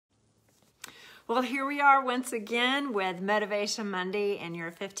Well, here we are once again with Motivation Monday and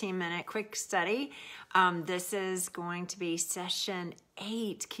your 15-minute quick study. This is going to be session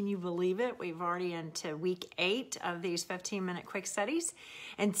 8. Can you believe it? We've already into week 8 of these 15-minute quick studies.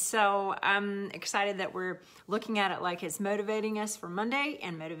 And so I'm excited that we're looking at it like it's motivating us for Monday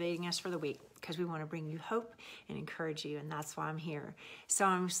and motivating us for the week, because we want to bring you hope and encourage you, and that's why I'm here. So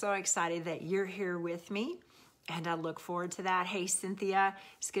I'm so excited that you're here with me, and I look forward to that. Hey, Cynthia,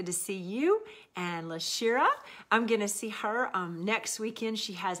 it's good to see you. And LaShira, I'm going to see her next weekend.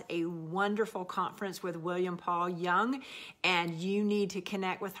 She has a wonderful conference with William Paul Young, and you need to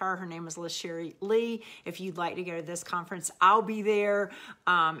connect with her. Her name is LaShira Lee. If you'd like to go to this conference, I'll be there,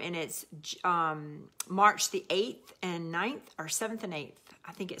 and it's March the 8th and 9th, or 7th and 8th.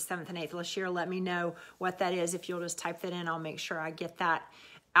 I think it's 7th and 8th. LaShira, let me know what that is. If you'll just type that in, I'll make sure I get that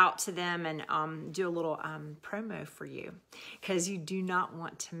out to them and do a little promo for you, because you do not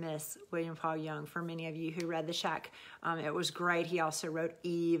want to miss William Paul Young. For many of you who read The Shack, it was great. He also wrote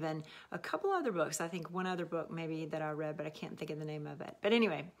Eve and a couple other books. I think one other book maybe that I read, but I can't think of the name of it. But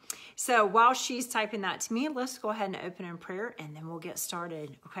anyway, so while she's typing that to me, let's go ahead and open in prayer, and then we'll get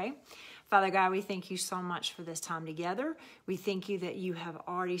started, okay? Father God, we thank you so much for this time together. We thank you that you have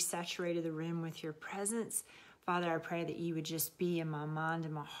already saturated the room with your presence. Father, I pray that you would just be in my mind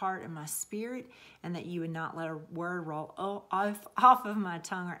and my heart and my spirit, and that you would not let a word roll off of my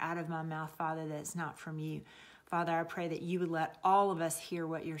tongue or out of my mouth, Father, that's not from you. Father, I pray that you would let all of us hear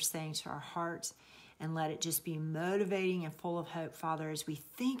what you're saying to our hearts, and let it just be motivating and full of hope, Father, as we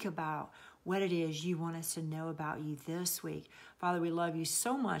think about what it is you want us to know about you this week. Father, we love you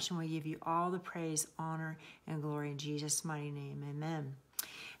so much, and we give you all the praise, honor, and glory in Jesus' mighty name. Amen.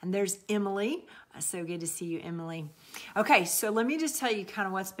 And there's Emily. So good to see you, Emily. Okay, so let me just tell you kind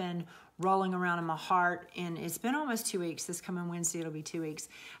of what's been rolling around in my heart. And it's been almost 2 weeks. This coming Wednesday, it'll be 2 weeks.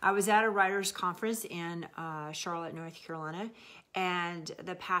 I was at a writers' conference in Charlotte, North Carolina, and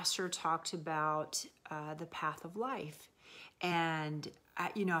the pastor talked about the path of life. And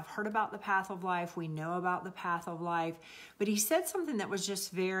I've heard about the path of life. We know about the path of life. But he said something that was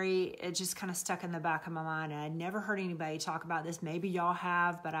it just kind of stuck in the back of my mind. And I'd never heard anybody talk about this. Maybe y'all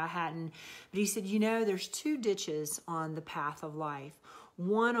have, but I hadn't. But he said, there's 2 ditches on the path of life.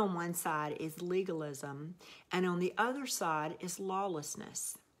 One on one side is legalism, and on the other side is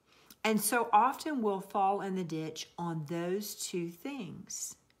lawlessness. And so often we'll fall in the ditch on those 2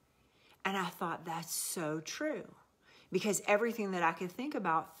 things. And I thought, that's so true, because everything that I could think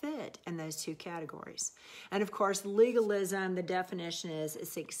about fit in those 2 categories. And of course, legalism, the definition is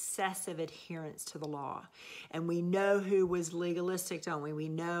it's excessive adherence to the law. And we know who was legalistic, don't we? We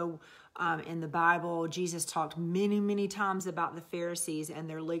know in the Bible, Jesus talked many, many times about the Pharisees and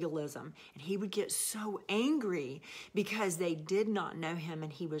their legalism. And he would get so angry because they did not know him,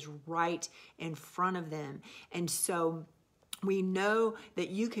 and he was right in front of them. And so we know that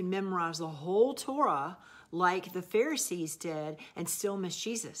you can memorize the whole Torah like the Pharisees did and still miss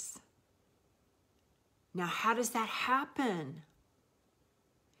Jesus. Now, how does that happen?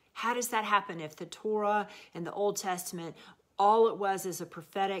 How does that happen if the Torah and the Old Testament, all it was is a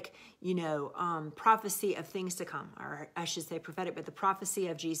prophetic, prophecy of things to come, or I should say prophetic, but the prophecy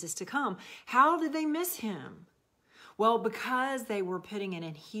of Jesus to come? How did they miss him? Well, because they were putting it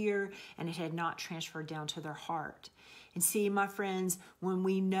in here and it had not transferred down to their heart. And see, my friends, when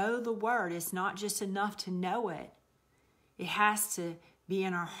we know the word, it's not just enough to know it. It has to be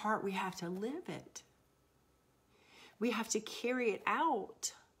in our heart. We have to live it. We have to carry it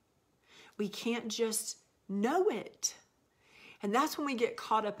out. We can't just know it. And that's when we get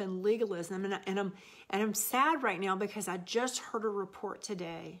caught up in legalism. And I'm sad right now, because I just heard a report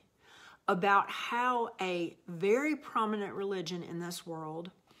today about how a very prominent religion in this world,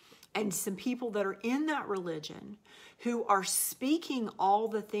 and some people that are in that religion, who are speaking all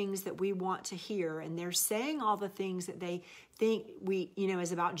the things that we want to hear, and they're saying all the things that they think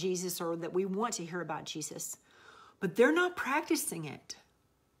is about Jesus, or that we want to hear about Jesus, but they're not practicing it.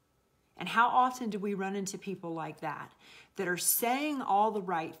 And how often do we run into people like that are saying all the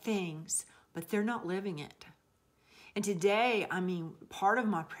right things, but they're not living it? And today, part of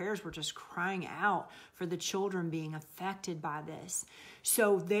my prayers were just crying out for the children being affected by this.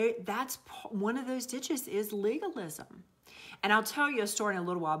 So that's one of those ditches, is legalism. And I'll tell you a story in a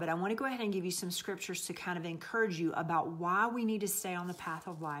little while, but I want to go ahead and give you some scriptures to kind of encourage you about why we need to stay on the path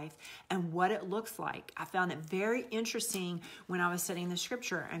of life and what it looks like. I found it very interesting when I was studying the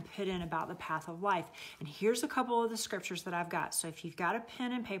scripture and put in about the path of life. And here's a couple of the scriptures that I've got. So if you've got a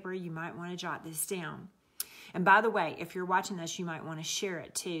pen and paper, you might want to jot this down. And by the way, if you're watching this, you might want to share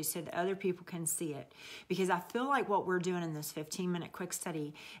it too so that other people can see it. Because I feel like what we're doing in this 15-minute quick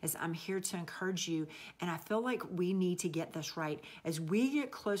study is I'm here to encourage you. And I feel like we need to get this right. As we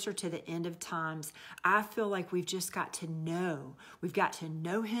get closer to the end of times, I feel like we've just got to know. We've got to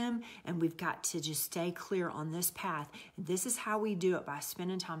know him, and we've got to just stay clear on this path. And this is how we do it, by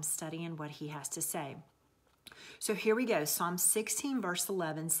spending time studying what he has to say. So here we go. Psalm 16 verse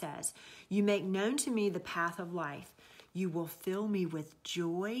 11 says, "You make known to me the path of life. You will fill me with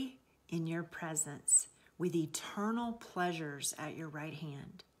joy in your presence, with eternal pleasures at your right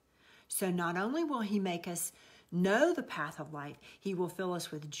hand." So not only will he make us know the path of life, he will fill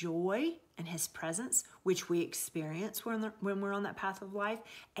us with joy in his presence, which we experience when we're on that path of life,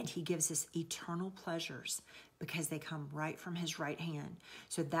 and he gives us eternal pleasures because they come right from his right hand.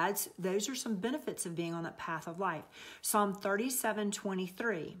 So those are some benefits of being on that path of life. Psalm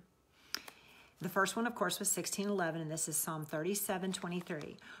 37:23. The first one, of course, was 16:11, and this is Psalm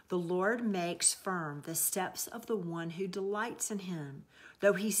 37:23. "The Lord makes firm the steps of the one who delights in him.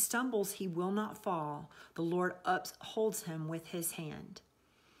 Though he stumbles, he will not fall. The Lord upholds him with his hand."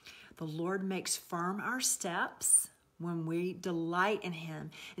 The Lord makes firm our steps when we delight in him.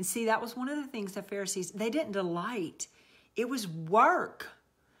 And see, that was one of the things the Pharisees, they didn't delight. It was work.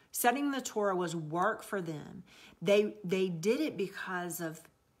 Studying the Torah was work for them. They did it because of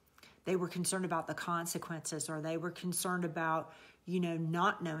they were concerned about the consequences, or they were concerned about,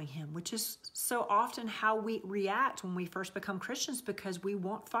 not knowing him, which is so often how we react when we first become Christians, because we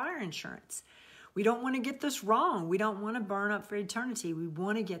want fire insurance. We don't want to get this wrong. We don't want to burn up for eternity. We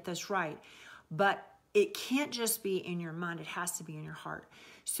want to get this right. But it can't just be in your mind. It has to be in your heart.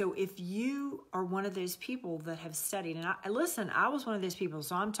 So if you are one of those people that have studied, and I was one of those people,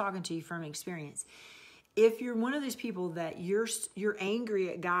 so I'm talking to you from experience. If you're one of those people that you're angry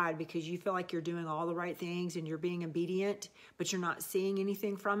at God because you feel like you're doing all the right things and you're being obedient, but you're not seeing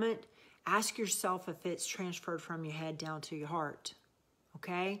anything from it, ask yourself if it's transferred from your head down to your heart,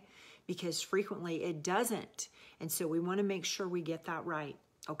 okay? Because frequently it doesn't. And so we want to make sure we get that right,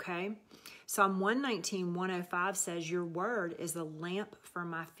 okay? Psalm 119:105 says, "Your word is a lamp for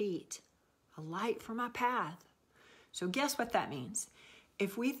my feet, a light for my path." So guess what that means?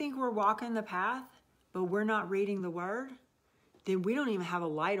 If we think we're walking the path, but we're not reading the word, then we don't even have a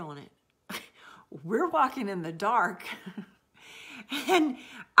light on it. We're walking in the dark. And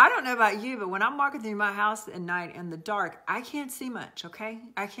I don't know about you, but when I'm walking through my house at night in the dark, I can't see much, okay?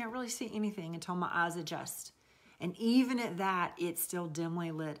 I can't really see anything until my eyes adjust. And even at that, it's still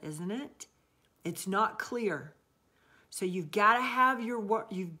dimly lit, isn't it? It's not clear. So you've got to have your word.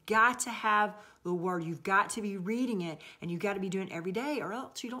 You've got to have the word. You've got to be reading it, and you've got to be doing it every day, or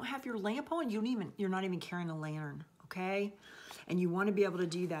else you don't have your lamp on. You're not even carrying a lantern, okay? And you want to be able to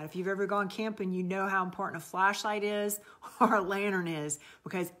do that. If you've ever gone camping, you know how important a flashlight is or a lantern is,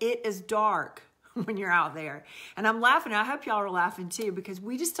 because it is dark when you're out there. And I'm laughing. I hope y'all are laughing too, because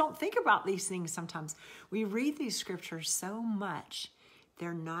we just don't think about these things sometimes. We read these scriptures so much,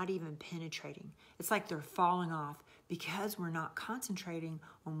 they're not even penetrating. It's like they're falling off because we're not concentrating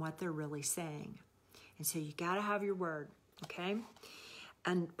on what they're really saying. And so you got to have your word, okay?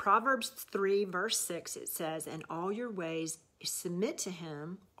 And Proverbs 3 verse 6, it says, "In all your ways submit to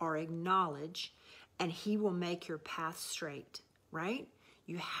him," or acknowledge, "and he will make your path straight," right?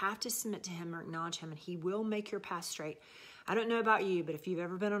 You have to submit to him or acknowledge him, and he will make your path straight. I don't know about you, but if you've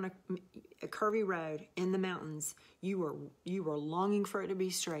ever been on a curvy road in the mountains, you are longing for it to be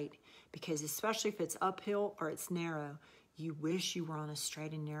straight, because especially if it's uphill or it's narrow, you wish you were on a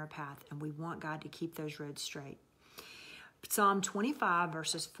straight and narrow path, and we want God to keep those roads straight. Psalm 25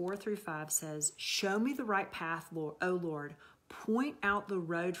 verses 4-5 says, "Show me the right path, Lord, O Lord. Point out the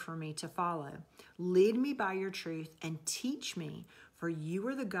road for me to follow. Lead me by your truth and teach me, for you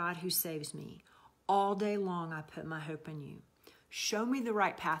are the God who saves me. All day long I put my hope in you." Show me the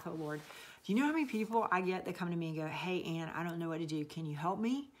right path, O Lord. Do you know how many people I get that come to me and go, "Hey, Ann, I don't know what to do. Can you help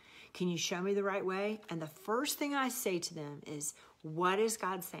me? Can you show me the right way?" And the first thing I say to them is, "What is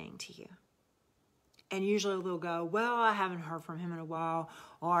God saying to you?" And usually they'll go, "Well, I haven't heard from him in a while,"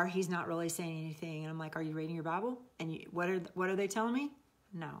 or "He's not really saying anything." And I'm like, "Are you reading your Bible?" And what are they telling me?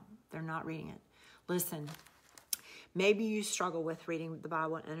 No, they're not reading it. Listen, maybe you struggle with reading the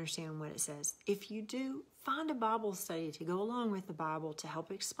Bible and understanding what it says. If you do, find a Bible study to go along with the Bible to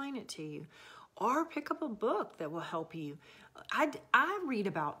help explain it to you. Or pick up a book that will help you. I read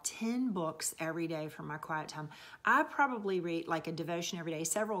about 10 books every day for my quiet time. I probably read like a devotion every day.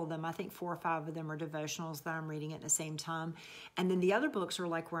 Several of them, I think 4 or 5 of them are devotionals that I'm reading at the same time. And then the other books are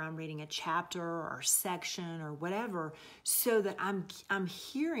like where I'm reading a chapter or section or whatever, so that I'm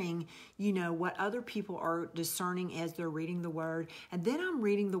hearing, you know, what other people are discerning as they're reading the Word. And then I'm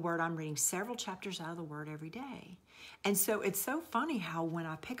reading the Word. I'm reading several chapters out of the Word every day. And so it's so funny how when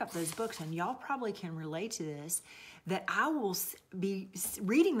I pick up those books, and y'all probably can relate to this, that I will be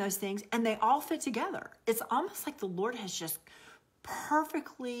reading those things and they all fit together. It's almost like the Lord has just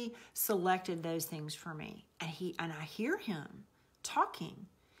perfectly selected those things for me. And I hear him talking,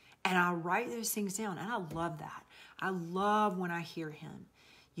 and I write those things down, and I love that. I love when I hear him.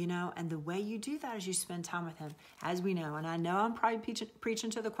 You know, and the way you do that is you spend time with him, as we know. And I know I'm probably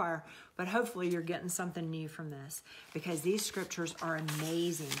preaching to the choir, but hopefully you're getting something new from this, because these scriptures are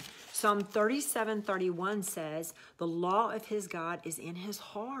amazing. Psalm 37:31 says, the law of his God is in his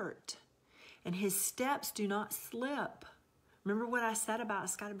heart, and his steps do not slip. Remember what I said about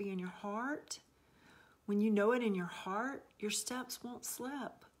it's got to be in your heart? When you know it in your heart, your steps won't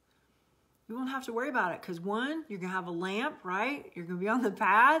slip. You won't have to worry about it, because one, you're going to have a lamp, right? You're going to be on the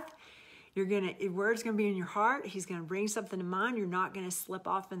path. Word's going to be in your heart. He's going to bring something to mind. You're not going to slip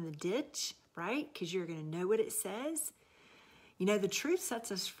off in the ditch, right? Because you're going to know what it says. You know, the truth sets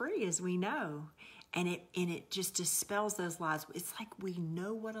us free, as we know. And it just dispels those lies. It's like we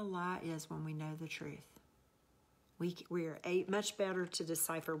know what a lie is when we know the truth. We are much better to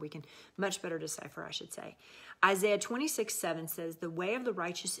decipher. We can much better decipher, I should say. Isaiah 26:7 says, the way of the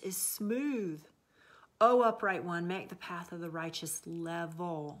righteous is smooth. O upright one, make the path of the righteous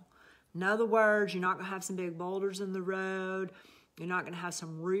level. In other words, you're not going to have some big boulders in the road. You're not going to have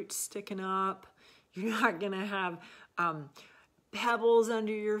some roots sticking up. You're not going to have pebbles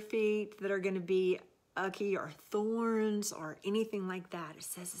under your feet that are going to be icky, or thorns or anything like that. It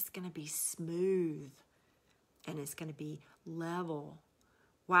says it's going to be smooth. And it's going to be level.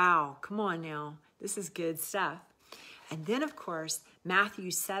 Wow, come on now. This is good stuff. And then, of course, Matthew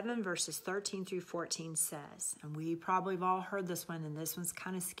 7, verses 13 through 14 says, and we probably have all heard this one, and this one's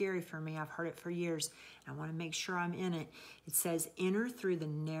kind of scary for me. I've heard it for years. I want to make sure I'm in it. It says, enter through the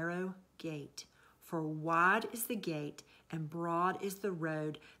narrow gate, for wide is the gate, and broad is the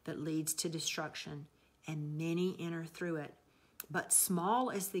road that leads to destruction, and many enter through it. But small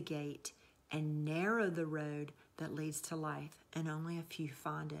is the gate, and narrow the road that leads to life, and only a few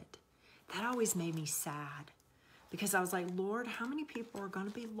find it. That always made me sad, because I was like, Lord, how many people are going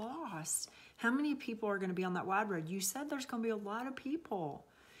to be lost? How many people are going to be on that wide road? You said there's going to be a lot of people.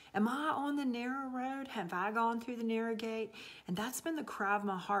 Am I on the narrow road? Have I gone through the narrow gate? And that's been the cry of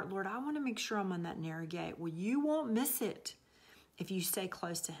my heart. Lord, I want to make sure I'm on that narrow gate. Well, you won't miss it if you stay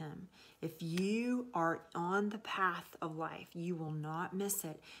close to him. If you are on the path of life, you will not miss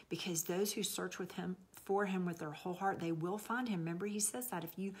it, because those who search for him with their whole heart, they will find him. Remember, he says that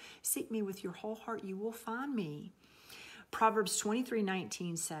if you seek me with your whole heart, you will find me. Proverbs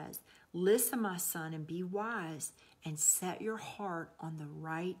 23:19 says, listen, my son, and be wise, and set your heart on the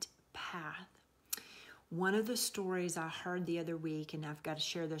right path. One of the stories I heard the other week, and I've got to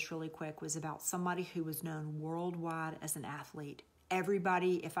share this really quick, was about somebody who was known worldwide as an athlete.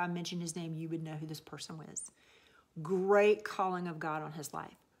 Everybody, if I mentioned his name, you would know who this person was. Great calling of God on his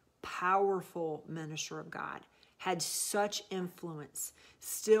life. Powerful minister of God. Had such influence.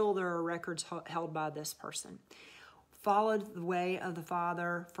 Still, there are records held by this person. Followed the way of the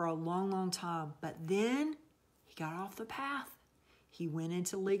Father for a long, long time. But then he got off the path. He went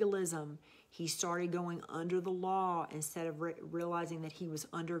into legalism. He started going under the law instead of realizing that he was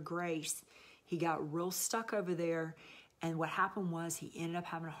under grace. He got real stuck over there. And what happened was he ended up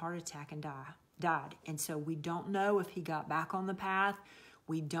having a heart attack and died. And so we don't know if he got back on the path.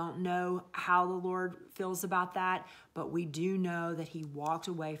 We don't know how the Lord feels about that. But we do know that he walked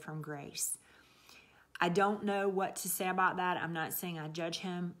away from grace. I don't know what to say about that. I'm not saying I judge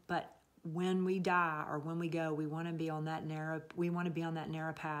him. But when we die or when we go, we want to be on that narrow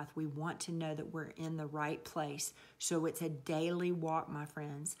path. We want to know that we're in the right place. So it's a daily walk, my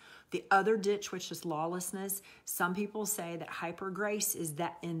friends. The other ditch, which is lawlessness, some people say that hyper grace is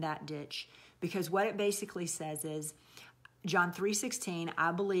that in that ditch, because what it basically says is, John 3:16,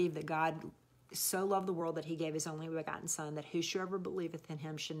 I believe that God so loved the world that he gave his only begotten son, that whosoever believeth in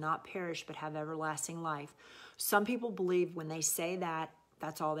him should not perish but have everlasting life. Some people believe when they say that,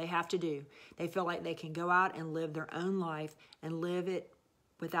 that's all they have to do. They feel like they can go out and live their own life and live it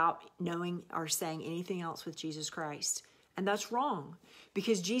without knowing or saying anything else with Jesus Christ. And that's wrong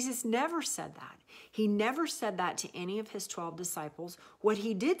because Jesus never said that. He never said that to any of his 12 disciples. What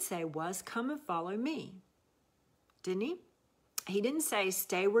he did say was, come and follow me. Didn't he? He didn't say,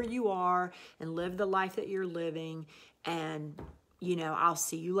 stay where you are and live the life that you're living and, I'll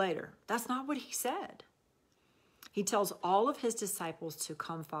see you later. That's not what he said. He tells all of his disciples to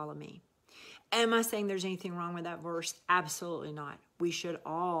come follow me. Am I saying there's anything wrong with that verse? Absolutely not. We should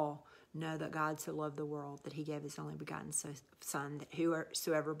all know that God so loved the world that he gave his only begotten son, that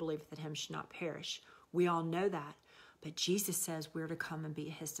whosoever believeth in him should not perish. We all know that. But Jesus says we're to come and be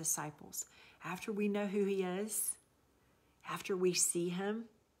his disciples. After we know who he is, after we see him,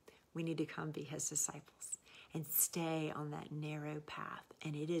 we need to come be his disciples and stay on that narrow path.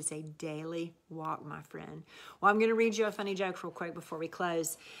 And it is a daily walk, my friend. Well, I'm going to read you a funny joke real quick before we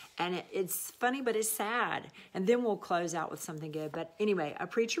close. And it's funny, but it's sad. And then we'll close out with something good. But anyway, a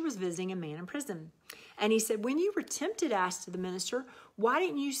preacher was visiting a man in prison. And he said, when you were tempted, asked the minister, why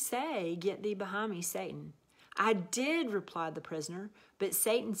didn't you say, get thee behind me, Satan? I did, replied the prisoner. But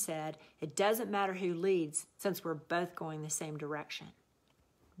Satan said, it doesn't matter who leads, since we're both going the same direction.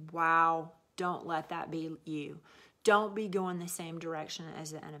 Wow. Don't let that be you. Don't be going the same direction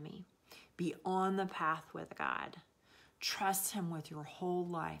as the enemy. Be on the path with God. Trust him with your whole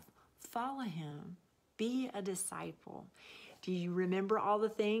life. Follow him. Be a disciple. Do you remember all the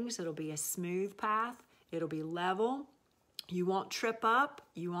things? It'll be a smooth path. It'll be level. You won't trip up.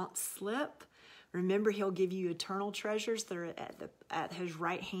 You won't slip. Remember, he'll give you eternal treasures that are at his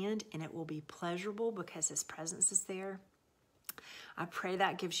right hand, and it will be pleasurable because his presence is there. I pray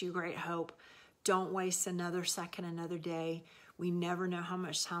that gives you great hope. Don't waste another second, another day. We never know how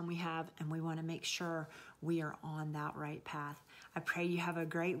much time we have, and we want to make sure we are on that right path. I pray you have a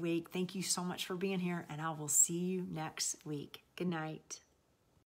great week. Thank you so much for being here, and I will see you next week. Good night.